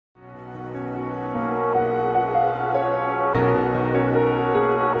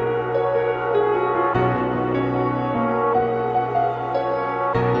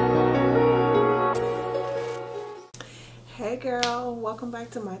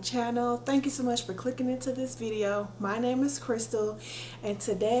back to my channel. Thank you so much for clicking into this video. My name is Crystal, and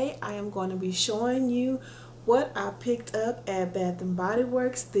today I am going to be showing you what I picked up at Bath & Body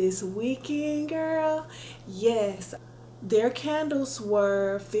Works this weekend, girl. Yes, their candles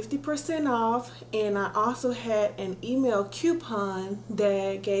were 50% off, and I also had an email coupon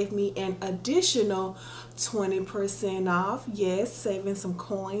that gave me an additional 20% off. Yes, saving some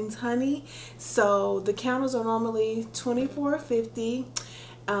coins, honey. So the candles are normally $24.50.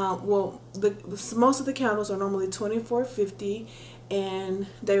 Most of the candles are normally $24.50, and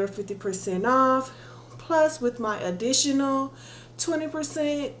they were 50% off. Plus, with my additional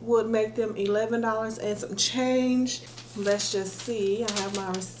 20% would make them $11 and some change. Let's just see. I have my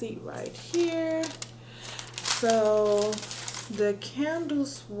receipt right here. So the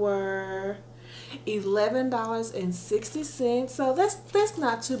candles were $11.60. So that's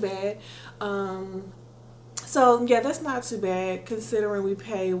not too bad. So yeah, that's not too bad considering we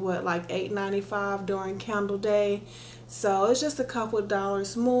pay what, like $8.95 during candle day. So it's just a couple of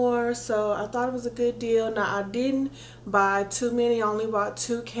dollars more. So I thought it was a good deal. Now I didn't buy too many, I only bought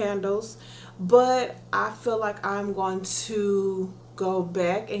 2 candles, but I feel like I'm going to go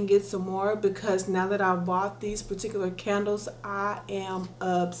back and get some more because now that I bought these particular candles, I am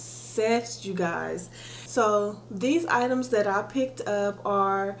obsessed, you guys. So these items that I picked up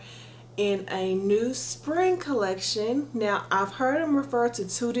are in a new spring collection. Now I've heard them referred to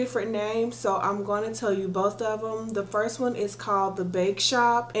 2 different names, so I'm going to tell you both of them. The first one is called the Bake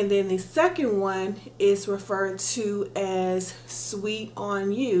Shop, and then the second one is referred to as Sweet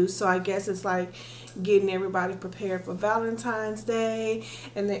on You. So I guess it's like getting everybody prepared for Valentine's Day.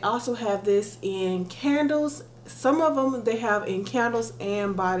 And they also have this in candles. Some of them they have in candles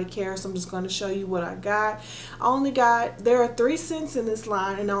and body care, so I'm just going to show you what I got. There are 3 scents in this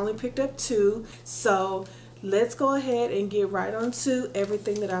line, and I only picked up 2. So let's go ahead and get right on to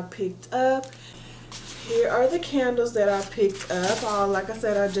everything that I picked up. Here are the candles that I picked up. Like I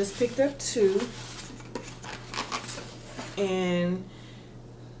said, I just picked up 2. And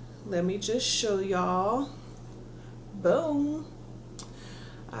let me just show y'all. Boom.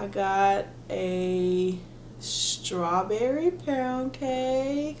 I got a strawberry pound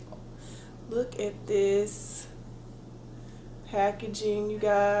cake. Look at this packaging, you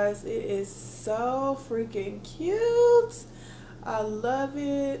guys. It is so freaking cute. I love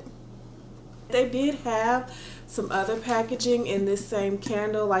it. They did have some other packaging in this same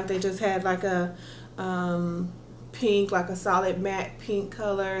candle, like they just had like a pink, like a solid matte pink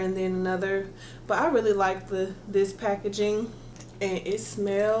color, and then another, but I really like this packaging, and it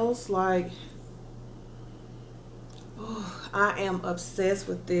smells like, oh, I am obsessed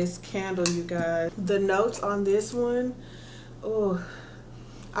with this candle, you guys. The notes on this one, oh,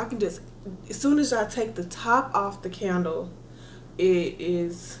 I can just, as soon as I take the top off the candle, it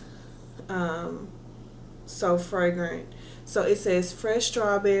is so fragrant. So it says fresh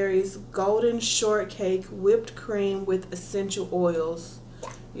strawberries, golden shortcake, whipped cream with essential oils.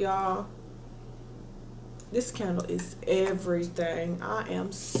 Y'all, this candle is everything. I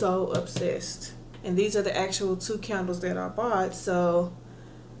am so obsessed. And these are the actual 2 candles that I bought, so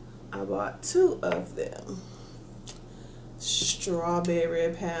I bought 2 of them.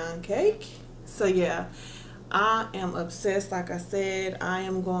 Strawberry pound cake. So yeah, I am obsessed. Like I said, I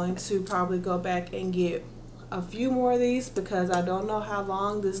am going to probably go back and get a few more of these because I don't know how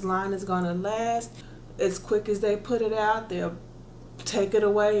long this line is going to last. As quick as they put it out, they'll take it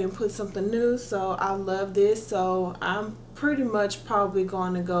away and put something new. So I love this, so I'm pretty much probably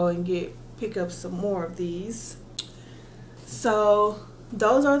going to go and pick up some more of these. So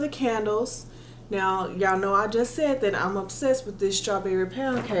those are the candles. Now y'all know I just said that I'm obsessed with this strawberry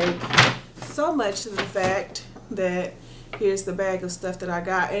pound cake, so much to the fact that here's the bag of stuff that I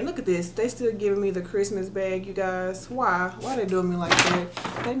got. And look at this, they still giving me the Christmas bag, you guys. Why they doing me like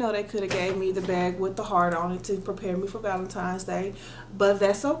that? They know they could have gave me the bag with the heart on it to prepare me for Valentine's Day, but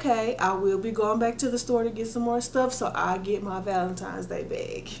that's okay. I will be going back to the store to get some more stuff, so I get my Valentine's Day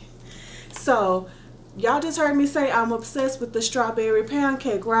bag. So y'all just heard me say I'm obsessed with the strawberry pound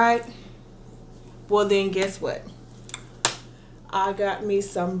cake, right? Well then, guess what? I got me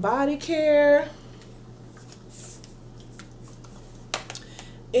some body care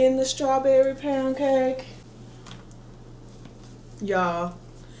in the strawberry pound cake. Y'all,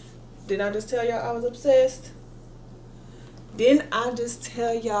 didn't I just tell y'all I was obsessed? Didn't I just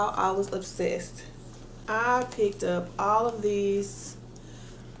tell y'all I was obsessed? I picked up all of these.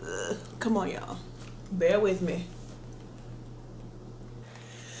 Come on, y'all, bear with me.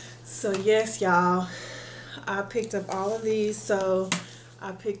 So yes, y'all, I picked up all of these. So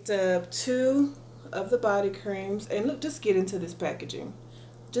I picked up 2 of the body creams. And look, just get into this packaging.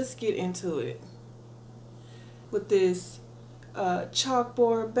 Just get into it. With this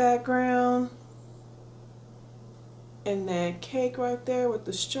chalkboard background. And that cake right there with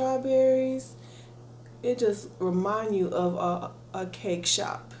the strawberries. It just reminds you of a cake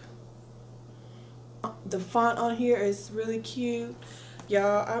shop. The font on here is really cute.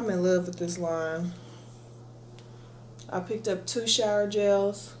 Y'all, I'm in love with this line. I picked up 2 shower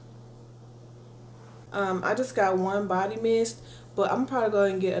gels. I just got 1 body mist, but I'm probably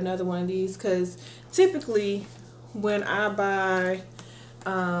going to get another one of these because typically when I buy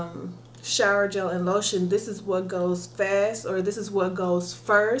shower gel and lotion, this is what goes fast, or this is what goes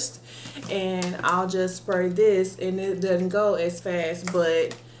first, and I'll just spray this and it doesn't go as fast.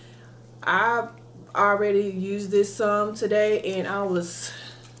 But I already used this some today and I was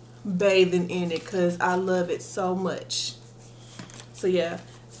bathing in it because I love it so much. So yeah,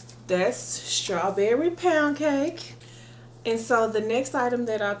 that's strawberry pound cake. And so the next item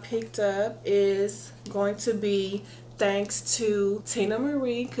that I picked up is going to be thanks to Tina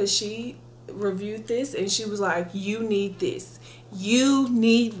Marie, because she reviewed this and she was like, you need this, you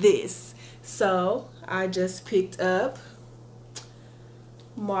need this. So I just picked up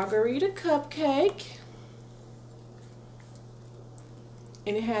margarita cupcake,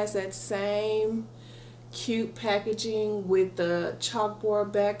 and it has that same cute packaging with the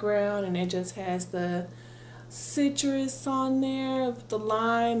chalkboard background, and it just has the citrus on there, the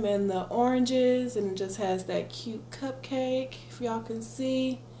lime and the oranges, and it just has that cute cupcake. If y'all can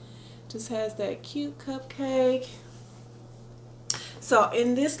see, just has that cute cupcake. So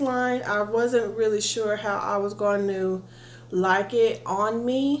in this line, I wasn't really sure how I was going to like it on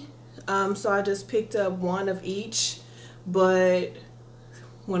me, so I just picked up 1 of each. But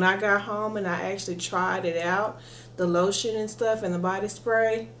when I got home and I actually tried it out, the lotion and stuff and the body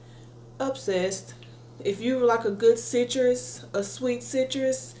spray, obsessed. If you like a good citrus, a sweet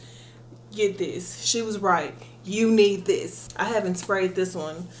citrus, get this. She was right. You need this. I haven't sprayed this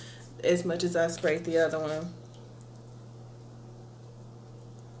one as much as I sprayed the other one.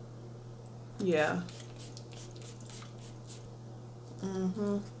 Yeah.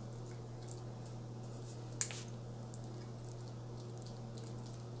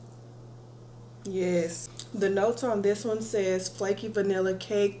 Yes. The notes on this one says flaky vanilla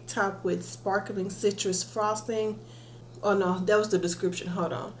cake topped with sparkling citrus frosting. Oh no, that was the description.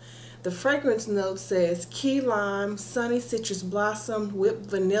 Hold on. The fragrance note says key lime, sunny citrus blossom, whipped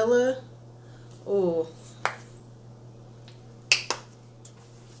vanilla. Oh.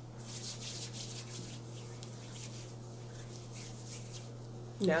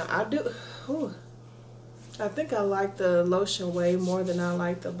 Now I do. Ooh, I think I like the lotion way more than I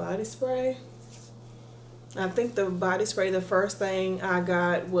like the body spray. I think the body spray, the first thing I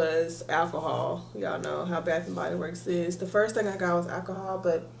got was alcohol. Y'all know how Bath and Body Works is. The first thing I got was alcohol,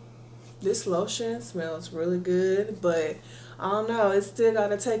 but this lotion smells really good. But I don't know, it's still got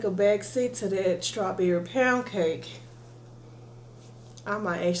to take a back seat to that strawberry pound cake. I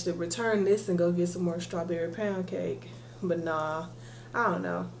might actually return this and go get some more strawberry pound cake. But nah, I don't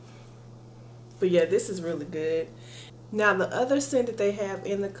know. But yeah, this is really good. Now the other scent that they have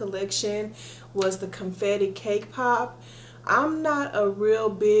in the collection was the confetti cake pop. I'm not a real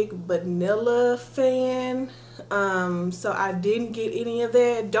big vanilla fan, so I didn't get any of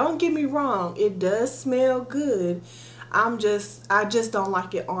that. Don't get me wrong, it does smell good. I just don't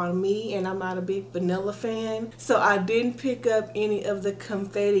like it on me, and I'm not a big vanilla fan. So I didn't pick up any of the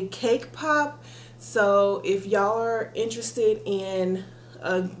confetti cake pop. So if y'all are interested in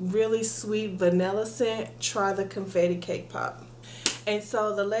a really sweet vanilla scent, try the confetti cake pop. And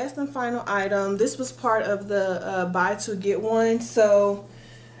so the last and final item, this was part of the buy two get one. So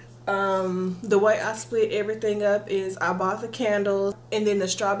the way I split everything up is I bought the candles and then the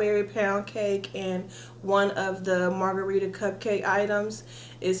strawberry pound cake and one of the margarita cupcake items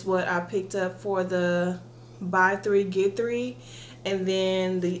is what I picked up for the buy 3 get 3, and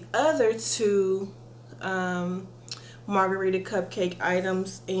then the other 2 margarita cupcake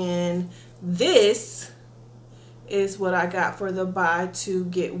items, and this is what I got for the buy 2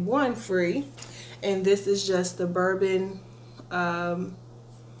 get 1 free. And this is just the bourbon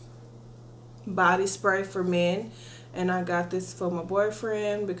body spray for men, and I got this for my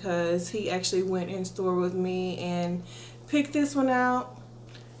boyfriend because he actually went in store with me and picked this one out.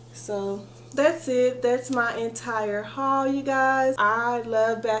 So that's it. That's my entire haul, you guys. I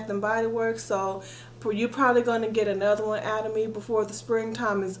love Bath and Body Works, so you're probably going to get another one out of me before the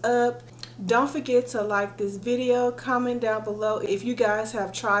springtime is up. Don't forget to like this video, comment down below if you guys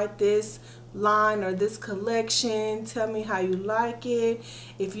have tried this line or this collection. Tell me how you like it.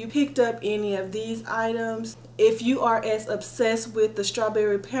 If you picked up any of these items, if you are as obsessed with the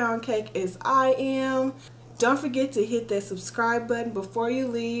strawberry pound cake as I am, don't forget to hit that subscribe button before you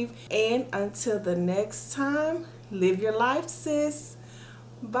leave. And until the next time, live your life, sis.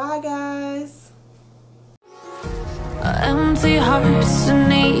 Bye, guys. Empty hearts and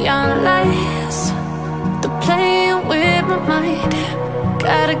neon lights, they're playing with my mind.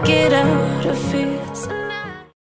 Gotta get out of here.